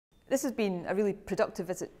This has been a really productive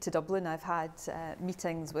visit to Dublin. I've had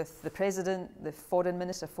meetings with the President, the Foreign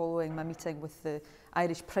Minister, following my meeting with the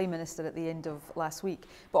Irish Prime Minister at the end of last week,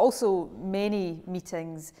 but also many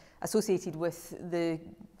meetings associated with the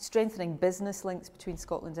strengthening business links between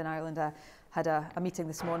Scotland and Ireland. I had a meeting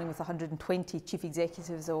this morning with 120 chief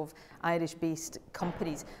executives of Irish-based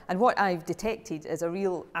companies, and what I've detected is a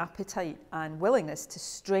real appetite and willingness to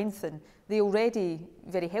strengthen the already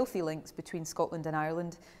very healthy links between Scotland and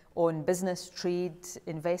Ireland on business, trade,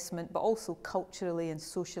 investment, but also culturally and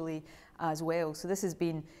socially as well. So this has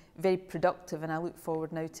been very productive, and I look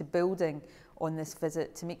forward now to building on this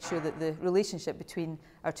visit to make sure that the relationship between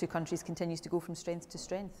our two countries continues to go from strength to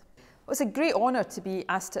strength. Well, it's a great honour to be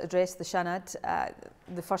asked to address the Seanad,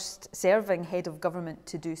 the first serving head of government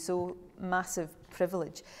to do so. Massive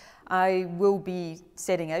privilege. I will be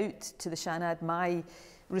setting out to the Seanad my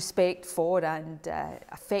respect for and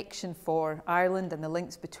affection for Ireland and the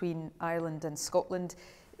links between Ireland and Scotland,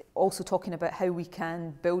 also talking about how we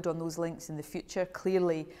can build on those links in the future.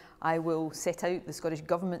 Clearly, I will set out the Scottish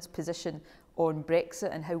Government's position on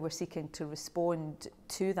Brexit and how we're seeking to respond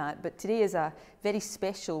to that. But today is a very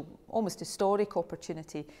special, almost historic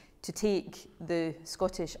opportunity to take the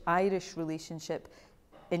Scottish-Irish relationship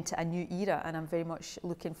into a new era, and I'm very much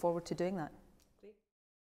looking forward to doing that.